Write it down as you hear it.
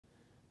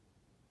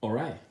All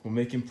right, we're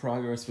making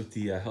progress with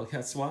the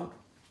Hellcat swap.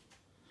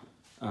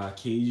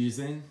 Cage is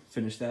in,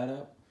 finished that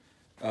up.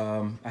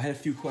 I had a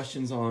few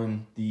questions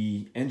on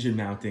the engine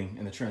mounting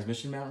and the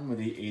transmission mounting with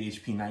the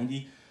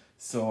 8HP90.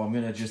 So I'm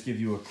gonna just give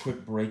you a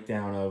quick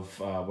breakdown of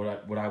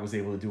what I was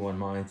able to do on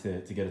mine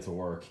to get it to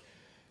work.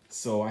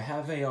 So I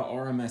have a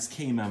RMS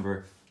K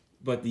member,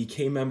 but the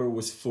K member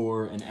was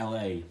for an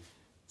LA.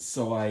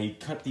 So I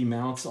cut the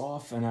mounts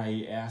off and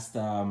I asked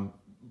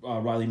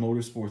Riley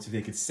Motorsports if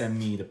they could send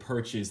me the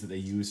perches that they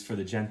use for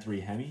the Gen 3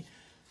 Hemi.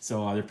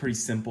 So they're pretty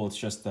simple. It's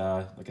just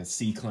like a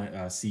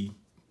C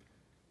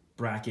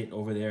bracket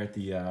over there at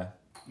the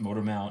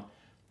motor mount,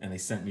 and they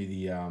sent me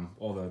the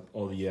all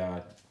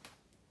the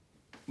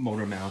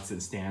motor mounts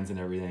and stands and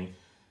everything.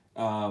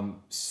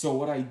 So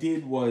what I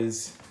did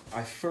was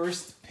I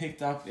first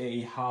picked up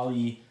a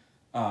Holley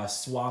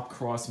swap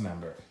cross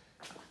member.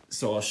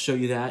 So I'll show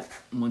you that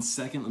in 1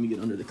 second. Let me get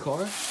under the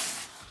car.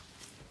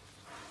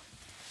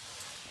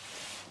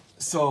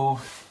 So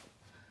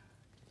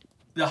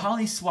the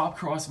Holley swap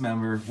cross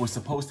member was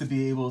supposed to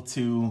be able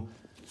to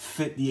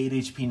fit the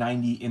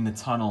 8HP90 in the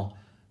tunnel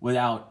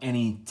without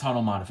any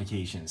tunnel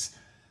modifications.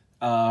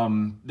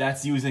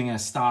 That's using a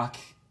stock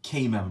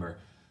K member.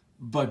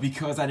 But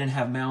because I didn't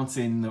have mounts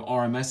in the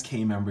RMS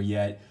K member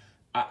yet,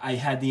 I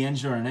had the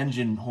engine on an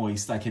engine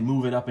hoist. I could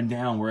move it up and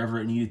down wherever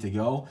it needed to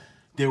go.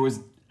 There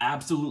was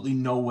absolutely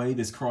no way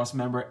this cross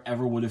member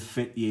ever would have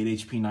fit the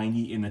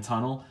 8HP90 in the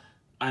tunnel.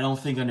 I don't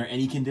think under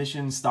any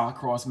conditions, stock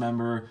cross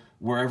member,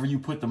 wherever you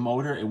put the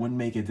motor, it wouldn't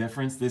make a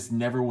difference. This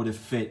never would have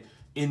fit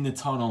in the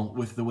tunnel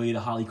with the way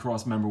the Holley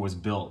cross member was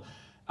built.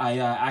 I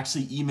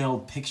actually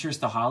emailed pictures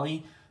to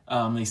Holley.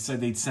 They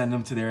said they'd send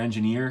them to their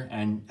engineer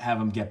and have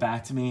them get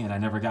back to me, and I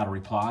never got a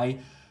reply.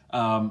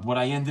 What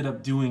I ended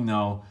up doing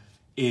though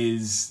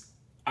is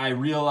I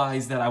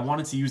realized that I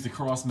wanted to use the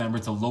cross member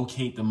to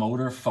locate the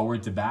motor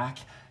forward to back,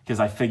 because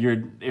I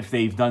figured if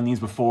they've done these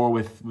before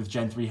with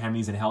Gen 3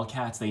 Hemis and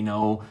Hellcats, they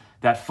know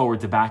that forward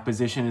to back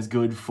position is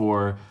good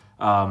for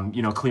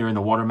you know, clearing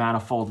the water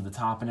manifold at the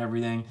top and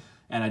everything.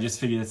 And I just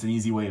figured that's an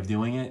easy way of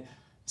doing it.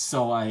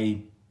 So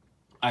I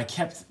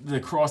kept the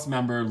cross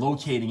member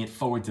locating it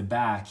forward to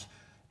back.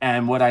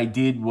 And what I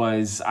did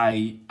was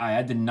I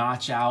had to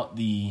notch out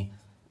the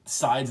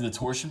sides of the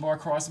torsion bar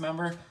cross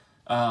member.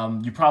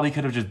 You probably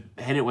could have just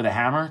hit it with a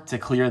hammer to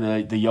clear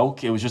the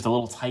yoke. It was just a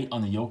little tight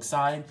on the yoke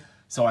side.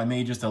 So I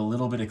made just a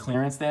little bit of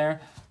clearance there.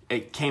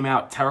 It came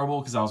out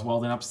terrible because I was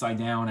welding upside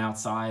down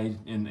outside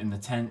in the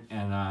tent,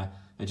 and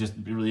it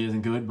really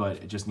isn't good, but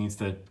it just needs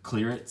to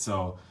clear it.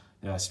 So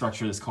the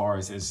structure of this car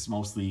is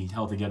mostly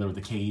held together with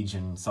the cage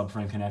and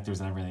subframe connectors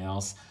and everything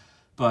else.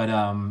 But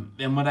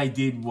then what I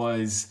did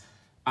was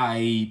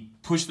I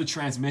pushed the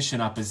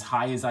transmission up as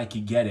high as I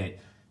could get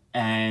it,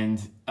 and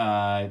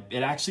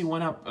it actually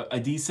went up a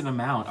decent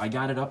amount. I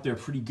got it up there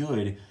pretty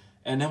good.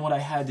 And then what I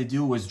had to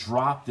do was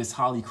drop this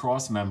Holley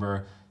cross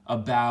member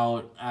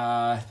about,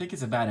 I think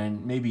it's about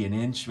maybe an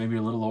inch, maybe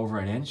a little over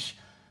an inch.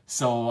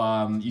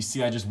 So you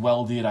see I just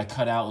welded, I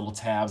cut out little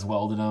tabs,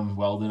 welded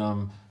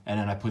them, and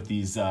then I put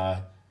these,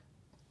 right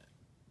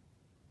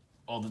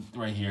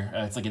here,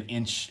 it's like an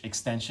inch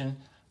extension,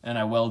 and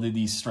I welded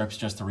these strips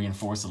just to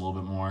reinforce it a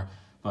little bit more.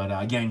 But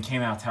again,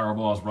 came out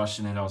terrible. I was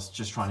rushing it. I was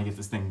just trying to get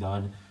this thing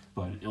done,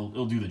 but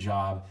it'll do the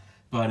job.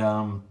 But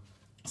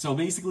so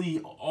basically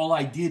all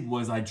I did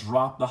was I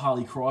dropped the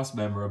Holley cross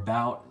member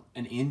about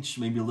an inch,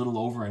 maybe a little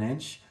over an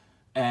inch,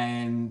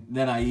 and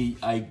then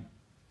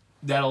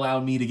that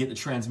allowed me to get the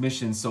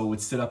transmission so it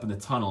would sit up in the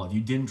tunnel. If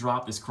you didn't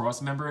drop this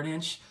cross member an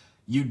inch,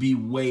 you'd be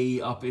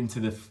way up into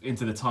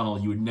the tunnel.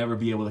 You would never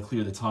be able to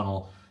clear the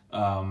tunnel,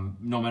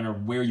 no matter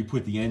where you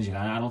put the engine.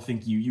 I don't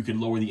think you could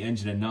lower the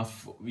engine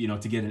enough, you know,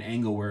 to get an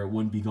angle where it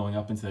wouldn't be going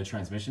up into the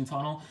transmission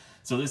tunnel.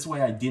 So this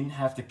way I didn't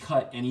have to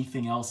cut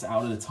anything else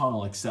out of the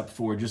tunnel except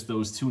for just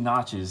those 2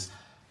 notches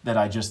that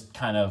I just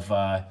kind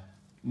of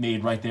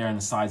made right there on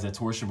the sides of the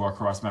torsion bar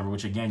cross member,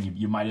 which again,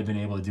 you might have been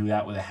able to do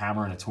that with a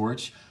hammer and a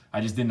torch. I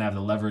just didn't have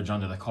the leverage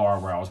under the car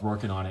where I was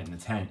working on it in the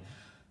tent.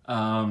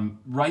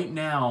 Right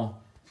now,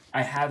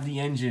 I have the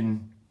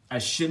engine, I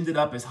shimmed it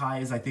up as high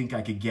as I think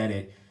I could get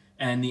it,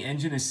 and the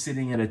engine is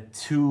sitting at a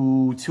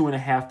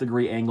 2.5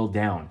 degree angle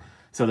down.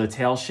 So the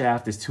tail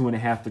shaft is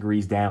 2.5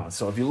 degrees down.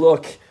 So if you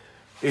look,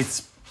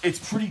 it's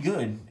pretty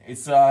good.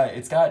 It's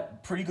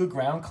got pretty good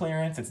ground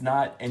clearance. It's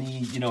not any,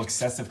 you know,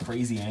 excessive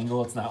crazy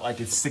angle. It's not like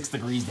it's 6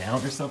 degrees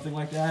down or something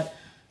like that.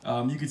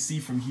 You can see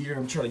from here,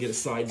 I'm trying to get a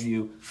side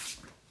view,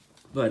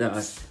 but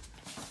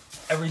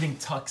everything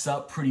tucks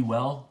up pretty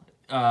well.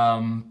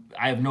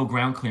 I have no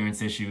ground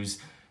clearance issues.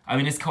 I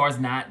mean, this car's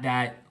not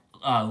that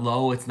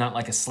low. It's not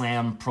like a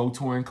Slam Pro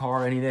Touring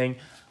car or anything.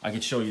 I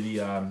could show you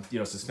the you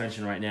know,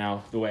 suspension right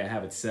now, the way I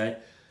have it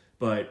set.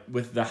 But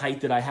with the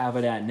height that I have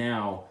it at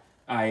now,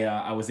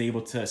 I was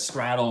able to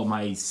straddle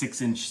my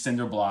 6-inch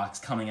cinder blocks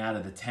coming out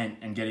of the tent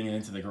and getting it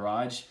into the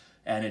garage,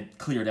 and it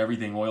cleared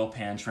everything, oil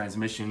pan,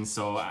 transmission.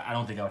 So I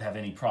don't think I would have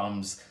any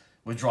problems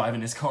with driving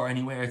this car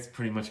anywhere. It's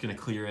pretty much going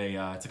to clear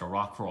it's like a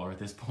rock crawler at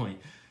this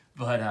point.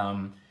 But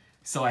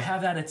so I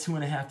have that at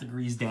 2.5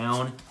 degrees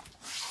down.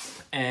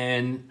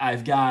 And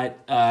I've got,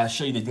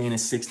 show you the Dana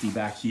 60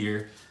 back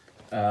here.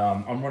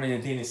 I'm running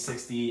a Dana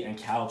 60 and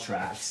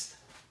Caltrax.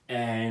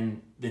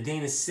 And the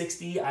Dana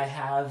 60 I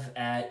have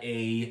at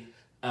a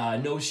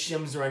no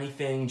shims or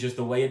anything, just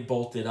the way it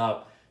bolted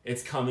up,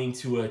 it's coming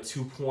to a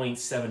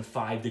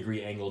 2.75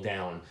 degree angle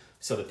down.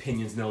 So the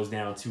pinion's nose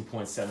down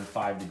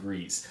 2.75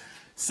 degrees.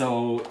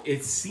 So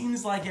it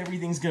seems like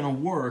everything's gonna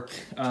work.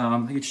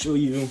 I could show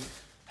you,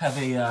 have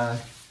a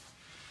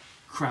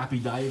crappy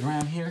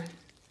diagram here.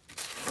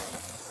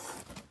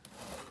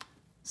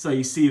 So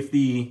you see if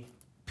the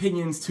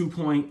pinion's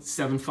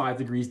 2.75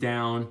 degrees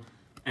down,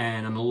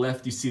 and on the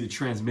left you see the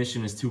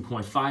transmission is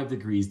 2.5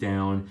 degrees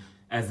down.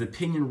 As the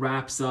pinion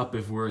wraps up,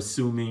 if we're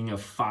assuming a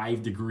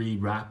 5 degree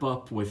wrap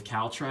up with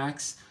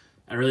Caltrax,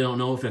 I really don't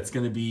know if that's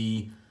gonna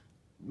be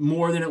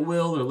more than it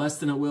will or less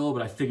than it will,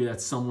 but I figure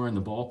that's somewhere in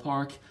the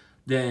ballpark.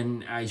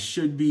 Then I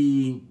should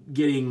be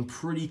getting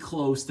pretty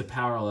close to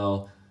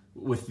parallel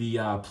with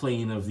the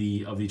plane of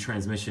the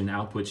transmission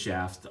output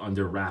shaft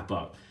under wrap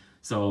up.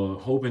 So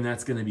hoping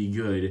that's gonna be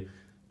good.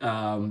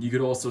 You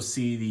could also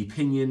see the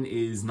pinion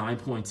is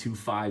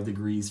 9.25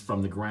 degrees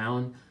from the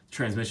ground.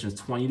 Transmission is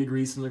 20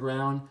 degrees from the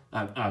ground.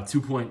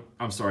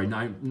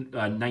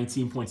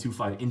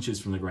 19.25 inches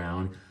from the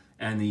ground.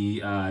 And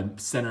the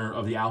center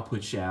of the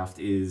output shaft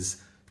is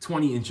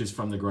 20 inches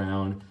from the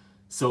ground.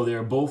 So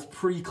they're both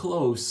pretty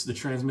close. The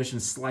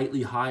transmission's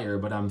slightly higher,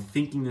 but I'm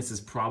thinking this is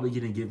probably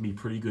gonna give me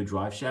pretty good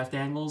drive shaft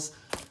angles.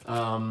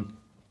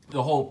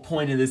 The whole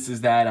point of this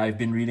is that I've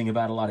been reading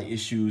about a lot of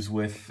issues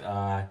with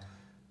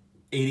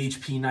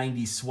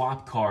 8HP90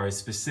 swap cars,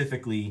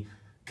 specifically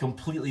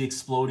completely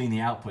exploding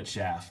the output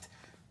shaft.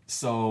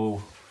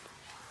 So,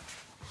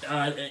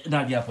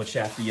 not the output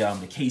shaft,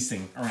 the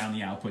casing around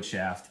the output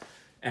shaft.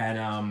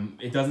 And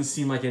it doesn't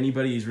seem like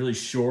anybody is really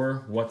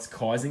sure what's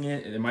causing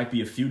it. There might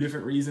be a few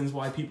different reasons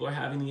why people are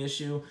having the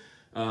issue,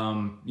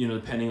 you know,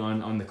 depending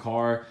on the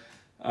car.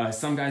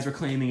 Some guys are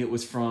claiming it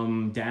was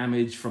from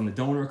damage from the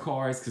donor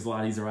cars, because a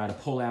lot of these are out of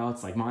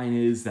pullouts, like mine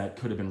is, that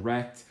could have been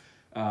wrecked.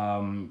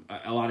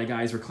 A lot of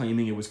guys are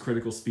claiming it was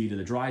critical speed of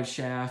the drive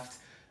shaft.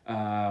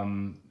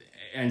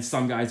 And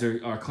some guys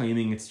are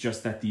claiming it's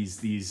just that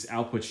these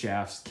output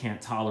shafts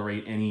can't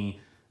tolerate any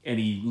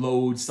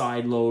load,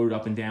 side load,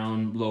 up and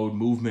down load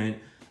movement.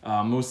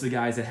 Most of the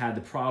guys that had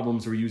the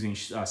problems were using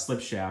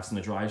slip shafts in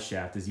the drive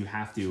shaft, as you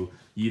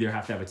either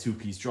have to have a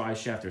two-piece drive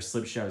shaft or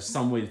slip shaft, or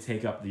some way to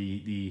take up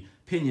the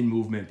pinion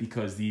movement,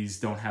 because these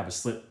don't have a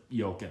slip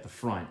yoke at the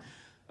front.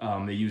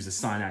 They use the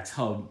Synax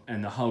hub,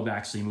 and the hub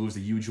actually moves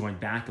the U-joint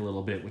back a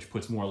little bit, which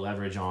puts more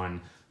leverage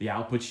on the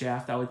output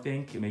shaft, I would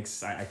think.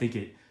 I think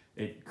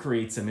it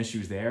creates some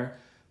issues there.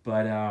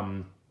 But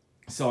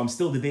so I'm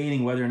still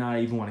debating whether or not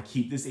I even want to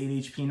keep this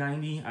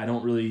 8HP90.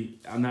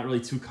 I'm not really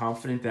too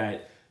confident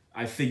that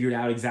I figured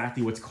out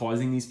exactly what's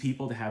causing these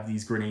people to have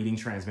these grenading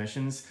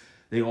transmissions.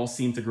 They all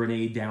seem to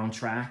grenade down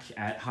track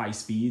at high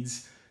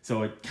speeds.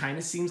 So it kind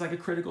of seems like a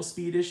critical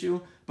speed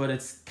issue, but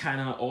it's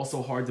kind of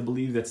also hard to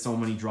believe that so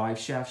many drive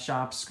shaft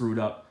shops screwed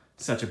up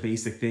such a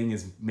basic thing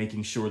as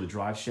making sure the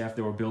drive shaft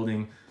they were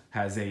building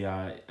has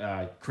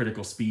a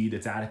critical speed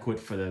that's adequate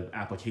for the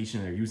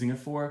application they're using it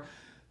for.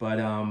 But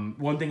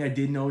one thing I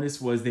did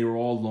notice was they were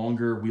all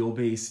longer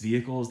wheelbase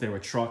vehicles. They were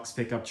trucks,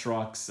 pickup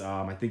trucks.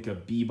 I think a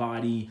B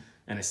body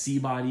and a C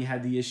body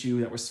had the issue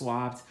that were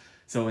swapped.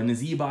 So in the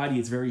Z body,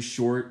 it's very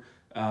short.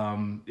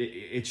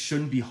 It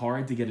shouldn't be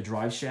hard to get a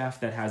drive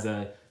shaft that has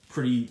a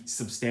pretty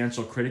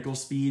substantial critical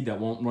speed that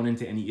won't run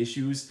into any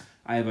issues.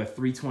 I have a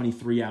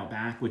 323 out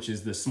back, which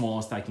is the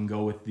smallest I can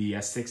go with the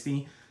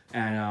S60.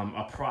 And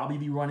I'll probably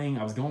be running,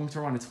 I was going to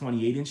run a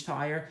 28-inch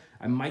tire.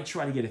 I might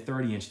try to get a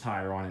 30-inch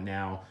tire on it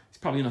now. It's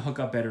probably gonna hook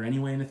up better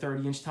anyway in a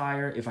 30-inch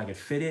tire if I could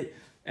fit it.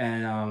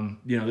 And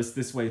you know,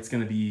 this way it's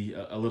gonna be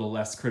a little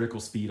less critical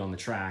speed on the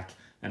track,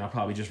 and I'll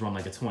probably just run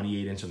like a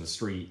 28-inch on the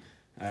street.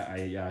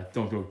 I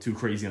don't go too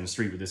crazy on the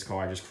street with this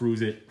car. I just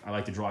cruise it. I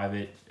like to drive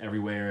it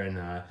everywhere,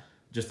 and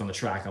just on the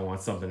track, I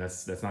want something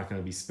that's not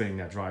gonna be spinning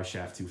that drive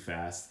shaft too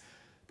fast.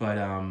 But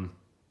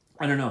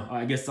I don't know.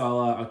 I guess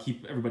I'll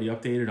keep everybody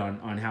updated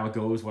on how it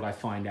goes, what I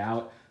find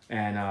out.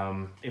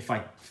 And if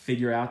I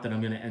figure out that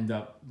I'm going to end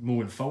up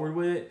moving forward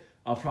with it,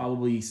 I'll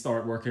probably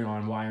start working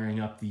on wiring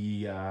up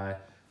the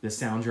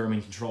sound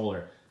German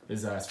controller.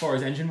 As far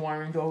as engine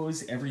wiring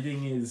goes,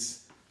 everything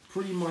is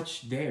pretty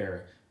much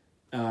there.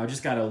 I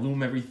just got to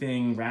loom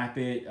everything, wrap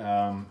it.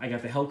 I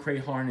got the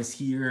Hellcrap harness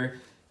here.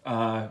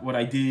 What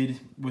I did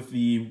with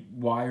the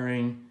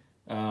wiring,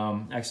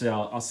 actually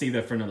I'll save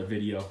that for another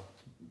video,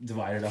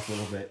 divide it up a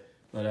little bit.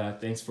 But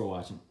thanks for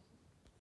watching.